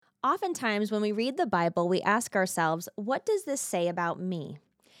Oftentimes, when we read the Bible, we ask ourselves, what does this say about me?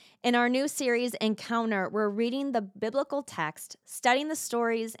 In our new series, Encounter, we're reading the biblical text, studying the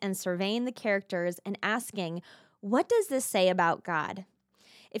stories, and surveying the characters, and asking, what does this say about God?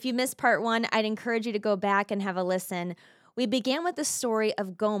 If you missed part one, I'd encourage you to go back and have a listen. We began with the story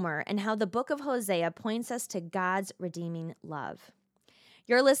of Gomer and how the book of Hosea points us to God's redeeming love.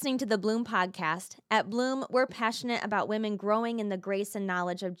 You're listening to the Bloom Podcast. At Bloom, we're passionate about women growing in the grace and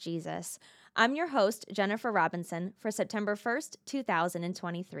knowledge of Jesus. I'm your host, Jennifer Robinson, for September 1st,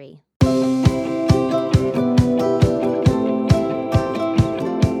 2023.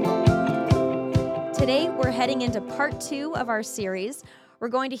 Today, we're heading into part 2 of our series. We're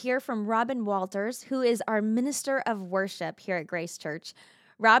going to hear from Robin Walters, who is our minister of worship here at Grace Church.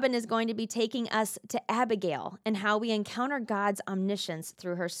 Robin is going to be taking us to Abigail and how we encounter God's omniscience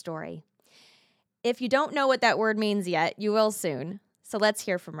through her story. If you don't know what that word means yet, you will soon. So let's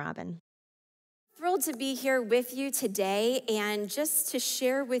hear from Robin. Thrilled to be here with you today and just to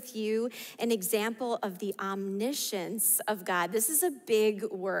share with you an example of the omniscience of God. This is a big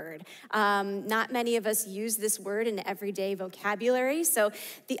word. Not many of us use this word in everyday vocabulary. So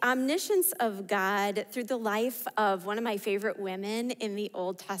the omniscience of God through the life of one of my favorite women in the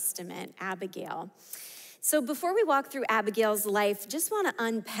Old Testament, Abigail. So before we walk through Abigail's life, just want to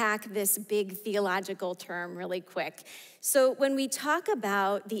unpack this big theological term really quick. So when we talk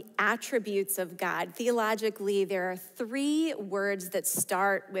about the attributes of God, theologically, there are 3 words that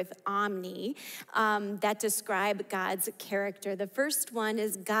start with omni that describe God's character. The first one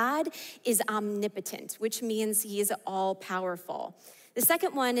is God is omnipotent, which means he is all-powerful. The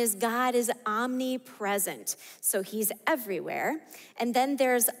second one is God is omnipresent, so he's everywhere. And then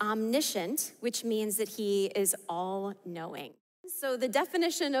there's omniscient, which means that he is all-knowing. So the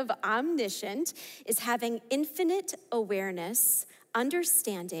definition of omniscient is having infinite awareness,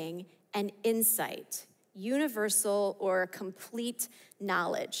 understanding, and insight, universal or complete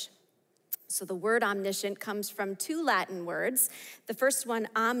knowledge. So the word omniscient comes from 2 Latin words. The first one,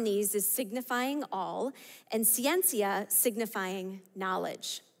 omnis, is signifying all, and scientia, signifying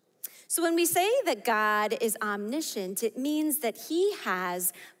knowledge. So when we say that God is omniscient, it means that he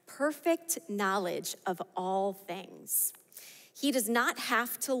has perfect knowledge of all things. He does not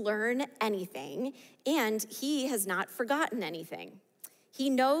have to learn anything, and he has not forgotten anything. He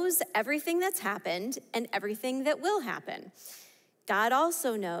knows everything that's happened and everything that will happen. God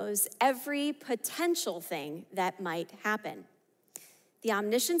also knows every potential thing that might happen. The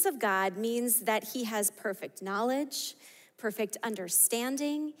omniscience of God means that he has perfect knowledge, perfect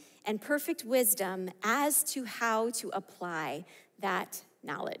understanding, and perfect wisdom as to how to apply that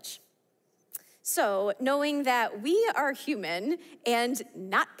knowledge. So, knowing that we are human and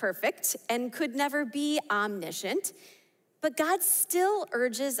not perfect and could never be omniscient, but God still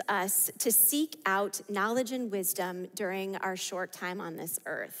urges us to seek out knowledge and wisdom during our short time on this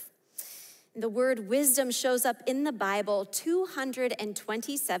earth. The word wisdom shows up in the Bible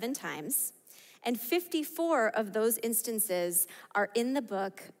 227 times, and 54 of those instances are in the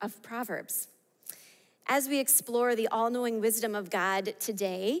book of Proverbs. As we explore the all-knowing wisdom of God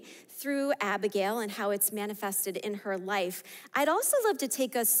today through Abigail and how it's manifested in her life, I'd also love to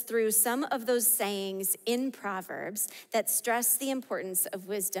take us through some of those sayings in Proverbs that stress the importance of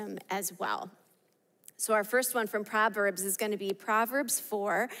wisdom as well. So our first one from Proverbs is going to be Proverbs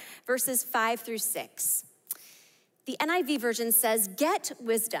 4, verses 5 through 6. The NIV version says, "Get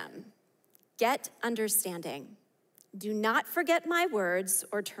wisdom, get understanding. Do not forget my words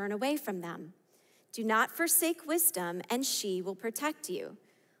or turn away from them. Do not forsake wisdom, and she will protect you.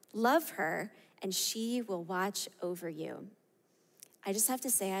 Love her, and she will watch over you." I just have to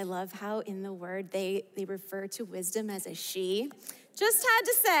say, I love how in the word they refer to wisdom as a she. Just have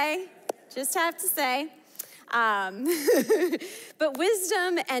to say. But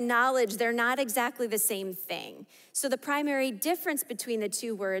wisdom and knowledge, they're not exactly the same thing. So the primary difference between the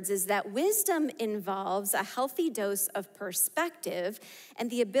 2 words is that wisdom involves a healthy dose of perspective and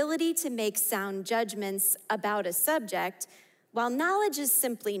the ability to make sound judgments about a subject, while knowledge is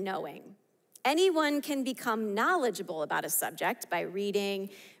simply knowing. Anyone can become knowledgeable about a subject by reading,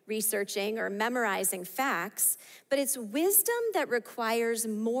 researching, or memorizing facts, but it's wisdom that requires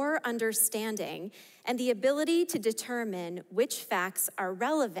more understanding and the ability to determine which facts are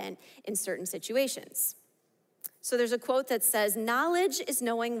relevant in certain situations. So there's a quote that says, "Knowledge is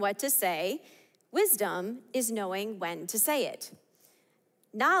knowing what to say. Wisdom is knowing when to say it.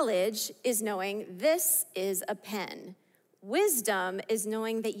 Knowledge is knowing this is a pen. Wisdom is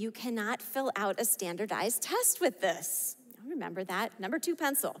knowing that you cannot fill out a standardized test with this." Remember that, number 2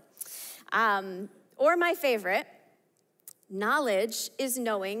 pencil. Or my favorite, Knowledge is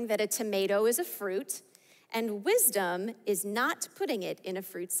knowing that a tomato is a fruit, and wisdom is not putting it in a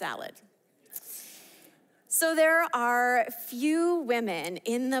fruit salad. So there are few women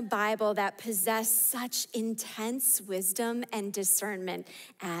in the Bible that possess such intense wisdom and discernment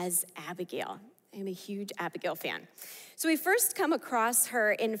as Abigail. I'm a huge Abigail fan. So we first come across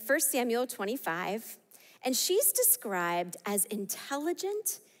her in 1 Samuel 25, and she's described as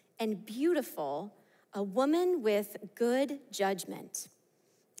intelligent and beautiful, a woman with good judgment.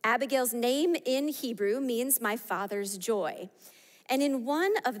 Abigail's name in Hebrew means my father's joy. And in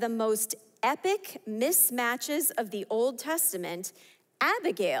one of the most epic mismatches of the Old Testament,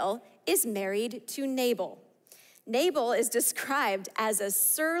 Abigail is married to Nabal. Nabal is described as a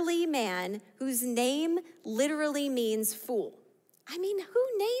surly man whose name literally means fool. I mean,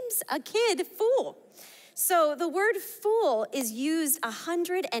 who names a kid fool? So the word fool is used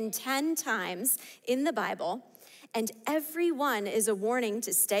 110 times in the Bible, and every one is a warning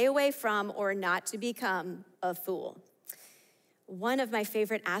to stay away from or not to become a fool. One of my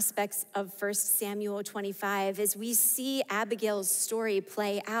favorite aspects of 1 Samuel 25 as we see Abigail's story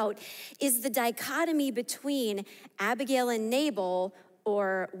play out is the dichotomy between Abigail and Nabal,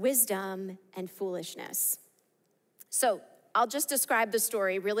 or wisdom and foolishness. So I'll just describe the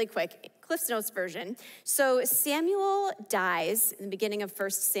story really quick, Cliff's Notes version. So Samuel dies in the beginning of 1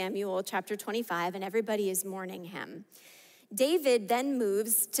 Samuel chapter 25, and everybody is mourning him. David then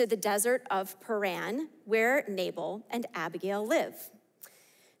moves to the desert of Paran, where Nabal and Abigail live.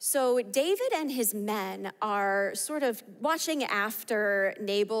 So David and his men are sort of watching after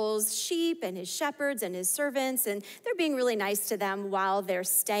Nabal's sheep and his shepherds and his servants, and they're being really nice to them while they're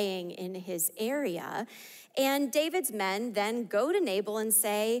staying in his area. And David's men then go to Nabal and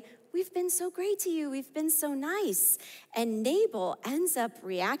say, "We've been so great to you, we've been so nice." And Nabal ends up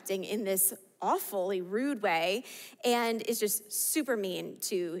reacting in this awfully rude way and is just super mean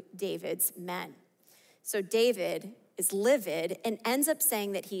to David's men. So David is livid and ends up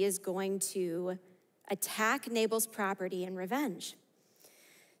saying that he is going to attack Nabal's property in revenge.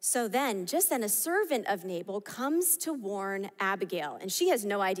 So then, just then, a servant of Nabal comes to warn Abigail, and she has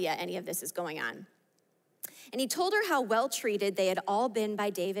no idea any of this is going on. And he told her how well treated they had all been by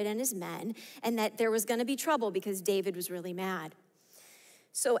David and his men, and that there was going to be trouble because David was really mad.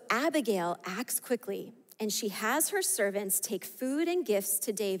 So Abigail acts quickly, and she has her servants take food and gifts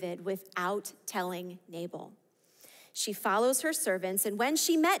to David without telling Nabal. She follows her servants, and when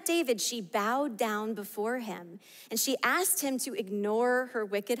she met David, she bowed down before him, and she asked him to ignore her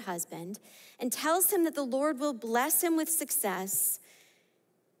wicked husband and tells him that the Lord will bless him with success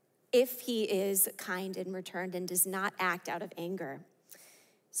if he is kind in return and does not act out of anger.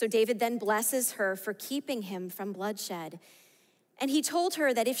 So David then blesses her for keeping him from bloodshed. And he told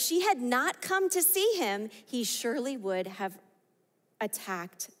her that if she had not come to see him, he surely would have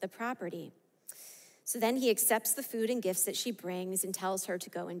attacked the property. So then he accepts the food and gifts that she brings and tells her to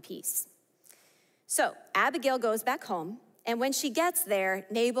go in peace. So Abigail goes back home, and when she gets there,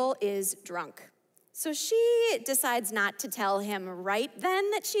 Nabal is drunk. So she decides not to tell him right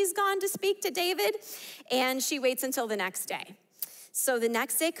then that she's gone to speak to David, and she waits until the next day. So the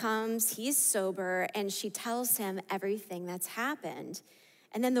next day comes, he's sober, and she tells him everything that's happened.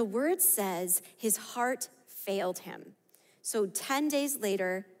 And then the word says his heart failed him. So 10 days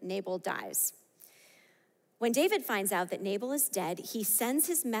later, Nabal dies. When David finds out that Nabal is dead, he sends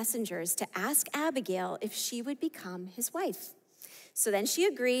his messengers to ask Abigail if she would become his wife. So then she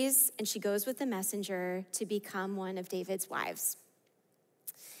agrees, and she goes with the messenger to become one of David's wives.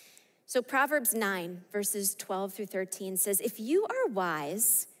 So Proverbs 9, verses 12 through 13 says, "If you are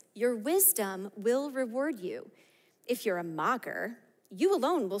wise, your wisdom will reward you. If you're a mocker, you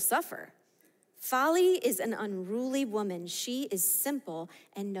alone will suffer. Folly is an unruly woman. She is simple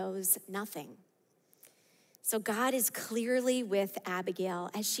and knows nothing." So God is clearly with Abigail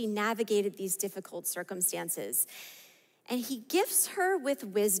as she navigated these difficult circumstances. And he gifts her with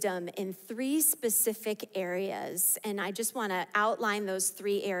wisdom in 3 specific areas. And I just want to outline those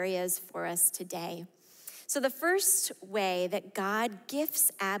 3 areas for us today. So the first way that God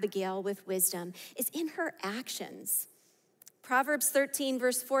gifts Abigail with wisdom is in her actions. Proverbs 13,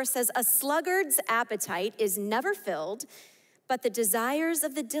 verse 4 says, "A sluggard's appetite is never filled, but the desires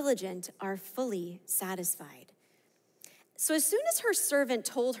of the diligent are fully satisfied." So as soon as her servant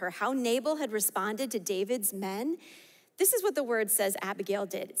told her how Nabal had responded to David's men, this is what the word says Abigail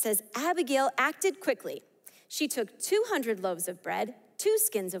did. It says, Abigail acted quickly. She took 200 loaves of bread, 2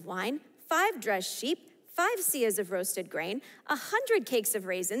 skins of wine, 5 dressed sheep, 5 seahs of roasted grain, 100 cakes of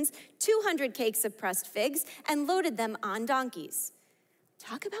raisins, 200 cakes of pressed figs, and loaded them on donkeys.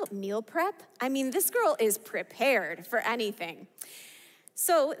 Talk about meal prep. I mean, this girl is prepared for anything.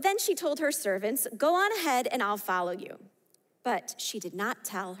 So then she told her servants, "Go on ahead and I'll follow you." But she did not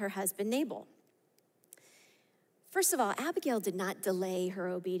tell her husband Nabal. First of all, Abigail did not delay her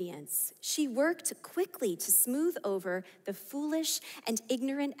obedience. She worked quickly to smooth over the foolish and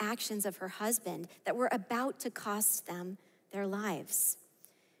ignorant actions of her husband that were about to cost them their lives.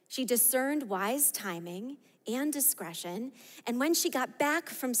 She discerned wise timing and discretion, and when she got back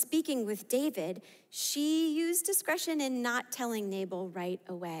from speaking with David, she used discretion in not telling Nabal right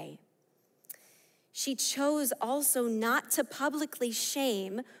away. She chose also not to publicly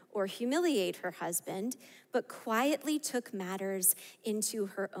shame or humiliate her husband, but quietly took matters into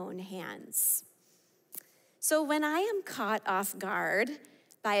her own hands. So when I am caught off guard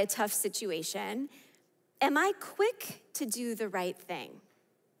by a tough situation, am I quick to do the right thing?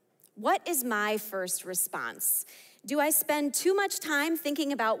 What is my first response? Do I spend too much time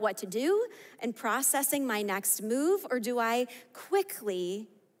thinking about what to do and processing my next move, or do I quickly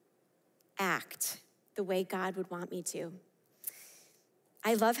act the way God would want me to?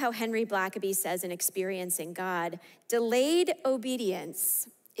 I love how Henry Blackaby says in Experiencing God, delayed obedience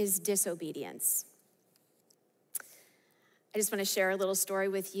is disobedience. I just want to share a little story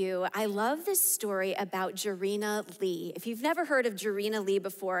with you. I love this story about Jarena Lee. If you've never heard of Jarena Lee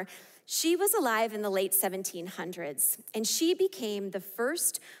before, she was alive in the late 1700s, and she became the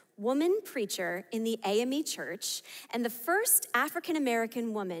first woman preacher in the AME church and the first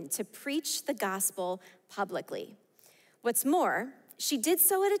African-American woman to preach the gospel publicly. What's more, she did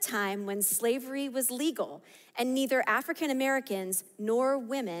so at a time when slavery was legal and neither African Americans nor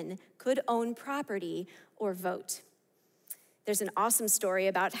women could own property or vote. There's an awesome story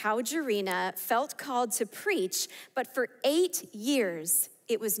about how Jarena felt called to preach, but for 8 years,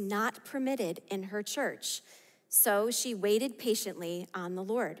 it was not permitted in her church. So she waited patiently on the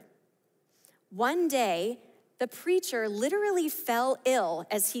Lord. One day, the preacher literally fell ill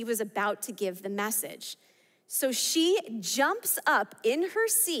as he was about to give the message. So she jumps up in her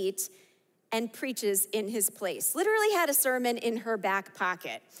seat and preaches in his place. Literally had a sermon in her back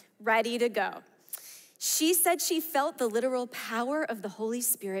pocket, ready to go. She said she felt the literal power of the Holy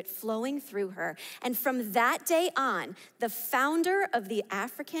Spirit flowing through her. And from that day on, the founder of the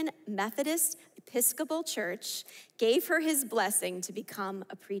African Methodist Episcopal Church gave her his blessing to become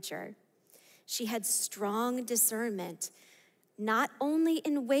a preacher. She had strong discernment, not only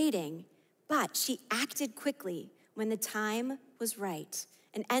in waiting, but she acted quickly when the time was right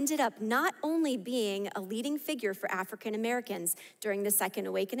and ended up not only being a leading figure for African Americans during the Second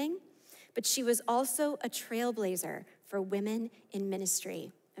Awakening, but she was also a trailblazer for women in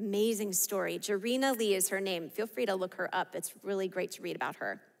ministry. Amazing story. Jarena Lee is her name. Feel free to look her up. It's really great to read about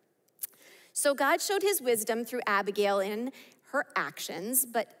her. So God showed his wisdom through Abigail in her actions,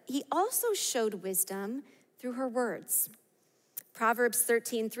 but he also showed wisdom through her words. Proverbs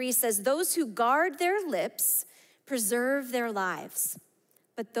 13:3 says, "Those who guard their lips preserve their lives,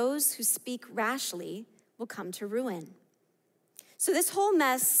 but those who speak rashly will come to ruin." So this whole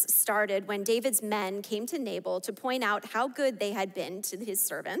mess started when David's men came to Nabal to point out how good they had been to his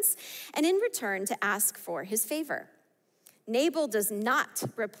servants, and in return to ask for his favor. Nabal does not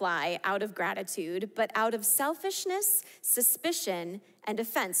reply out of gratitude, but out of selfishness, suspicion, and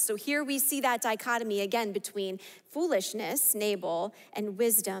offense. So here we see that dichotomy again between foolishness, Nabal, and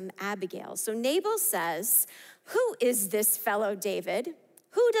wisdom, Abigail. So Nabal says, "Who is this fellow David?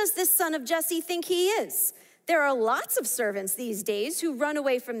 Who does this son of Jesse think he is? There are lots of servants these days who run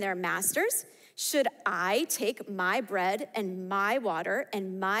away from their masters. Should I take my bread and my water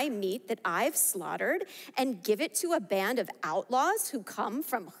and my meat that I've slaughtered and give it to a band of outlaws who come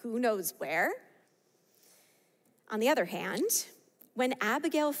from who knows where?" On the other hand, when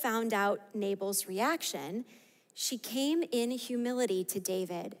Abigail found out Nabal's reaction, she came in humility to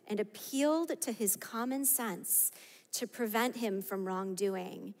David and appealed to his common sense to prevent him from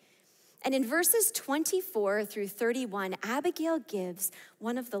wrongdoing. And in verses 24 through 31, Abigail gives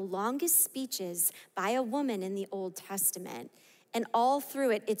one of the longest speeches by a woman in the Old Testament. And all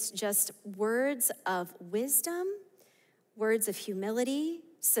through it, it's just words of wisdom, words of humility,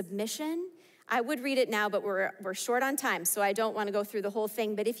 submission. I would read it now, but we're short on time, so I don't want to go through the whole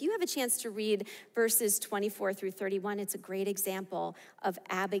thing. But if you have a chance to read verses 24 through 31, it's a great example of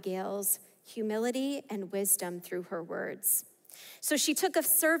Abigail's humility and wisdom through her words. So she took a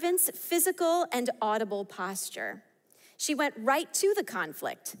servant's physical and audible posture. She went right to the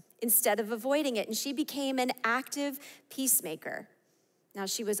conflict instead of avoiding it, and she became an active peacemaker. Now,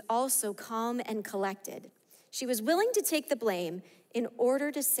 she was also calm and collected. She was willing to take the blame in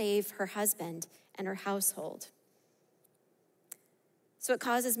order to save her husband and her household. So it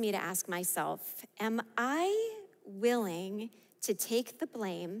causes me to ask myself, am I willing to take the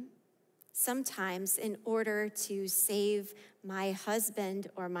blame sometimes in order to save my husband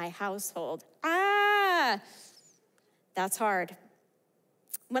or my household? That's hard.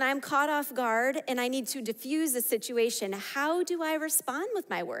 When I'm caught off guard and I need to diffuse a situation, how do I respond with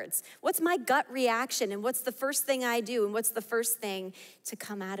my words? What's my gut reaction, and what's the first thing I do, and what's the first thing to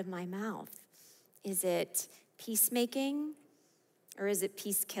come out of my mouth? Is it peacemaking, or is it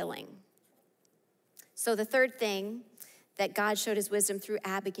peace killing? So the third thing that God showed his wisdom through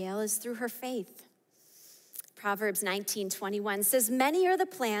Abigail is through her faith. Proverbs 19:21 says, "Many are the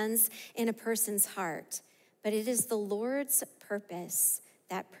plans in a person's heart, but it is the Lord's purpose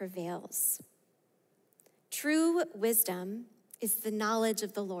that prevails." True wisdom is the knowledge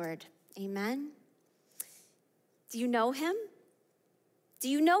of the Lord. Amen? Do you know him? Do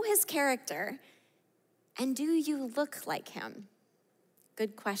you know his character? And do you look like him?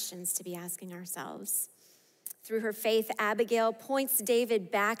 Good questions to be asking ourselves. Through her faith, Abigail points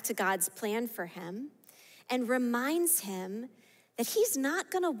David back to God's plan for him and reminds him that he's not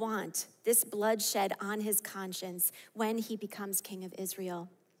going to want this bloodshed on his conscience when he becomes king of Israel.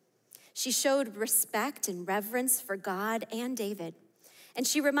 She showed respect and reverence for God and David, and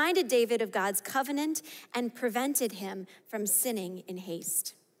she reminded David of God's covenant and prevented him from sinning in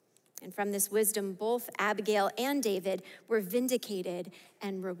haste. And from this wisdom, both Abigail and David were vindicated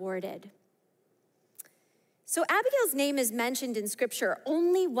and rewarded. So Abigail's name is mentioned in Scripture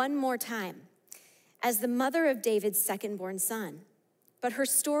only one more time as the mother of David's second-born son. But her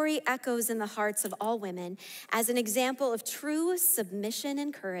story echoes in the hearts of all women as an example of true submission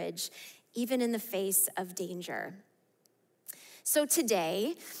and courage, even in the face of danger. So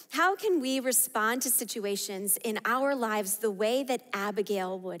today, how can we respond to situations in our lives the way that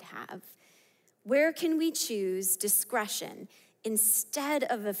Abigail would have? Where can we choose discretion instead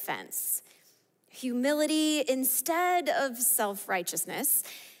of offense, humility instead of self-righteousness?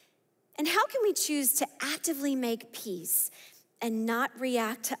 And how can we choose to actively make peace and not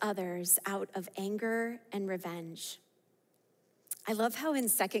react to others out of anger and revenge? I love how in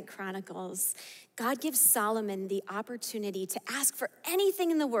 2 Chronicles, God gives Solomon the opportunity to ask for anything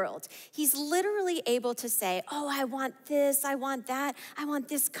in the world. He's literally able to say, oh, I want this, I want that, I want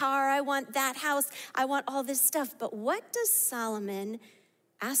this car, I want that house, I want all this stuff. But what does Solomon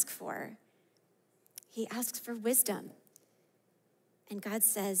ask for? He asks for wisdom. And God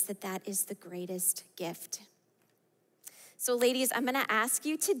says that that is the greatest gift. So ladies, I'm gonna ask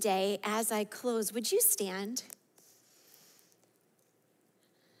you today as I close, would you stand?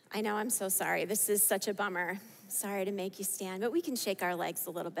 I know, I'm so sorry. This is such a bummer. Sorry to make you stand, but we can shake our legs a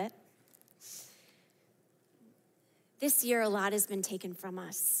little bit. This year, a lot has been taken from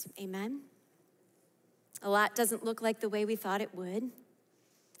us, amen? A lot doesn't look like the way we thought it would, and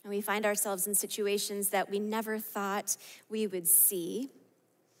we find ourselves in situations that we never thought we would see.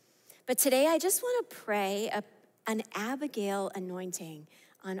 But today, I just want to pray an Abigail anointing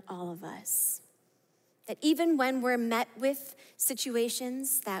on all of us. That even when we're met with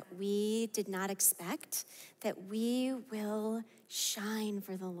situations that we did not expect, that we will shine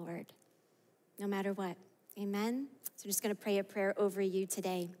for the Lord, no matter what. Amen? So I'm just going to pray a prayer over you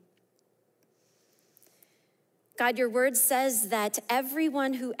today. God, your word says that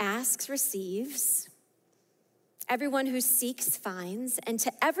everyone who asks receives, everyone who seeks finds, and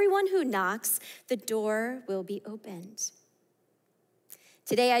to everyone who knocks, the door will be opened.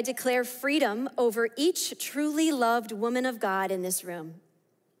 Today, I declare freedom over each truly loved woman of God in this room.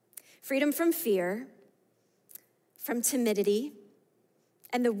 Freedom from fear, from timidity,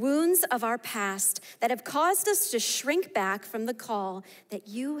 and the wounds of our past that have caused us to shrink back from the call that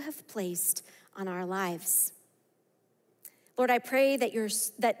you have placed on our lives. Lord, I pray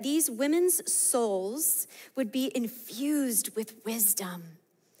that these women's souls would be infused with wisdom,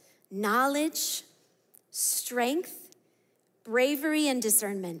 knowledge, strength, bravery, and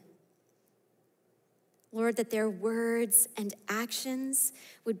discernment. Lord, that their words and actions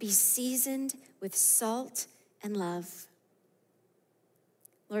would be seasoned with salt and love.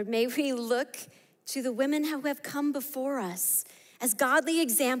 Lord, may we look to the women who have come before us as godly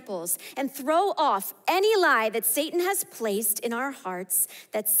examples and throw off any lie that Satan has placed in our hearts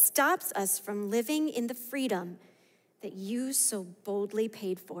that stops us from living in the freedom that you so boldly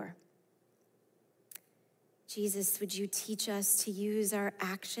paid for. Jesus, would you teach us to use our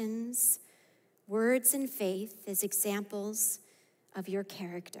actions, words, and faith as examples of your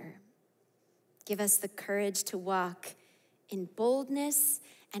character. Give us the courage to walk in boldness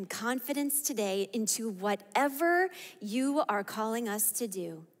and confidence today into whatever you are calling us to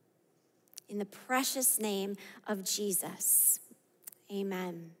do. In the precious name of Jesus,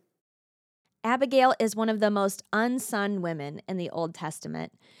 Amen. Abigail is one of the most unsung women in the Old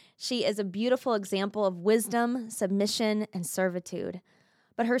Testament. She is a beautiful example of wisdom, submission, and servitude.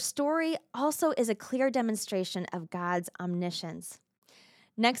 But her story also is a clear demonstration of God's omniscience.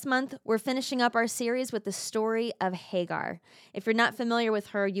 Next month, we're finishing up our series with the story of Hagar. If you're not familiar with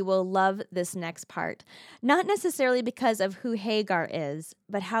her, you will love this next part. Not necessarily because of who Hagar is,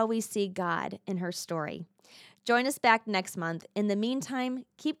 but how we see God in her story. Join us back next month. In the meantime,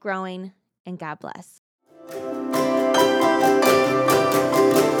 keep growing, and God bless.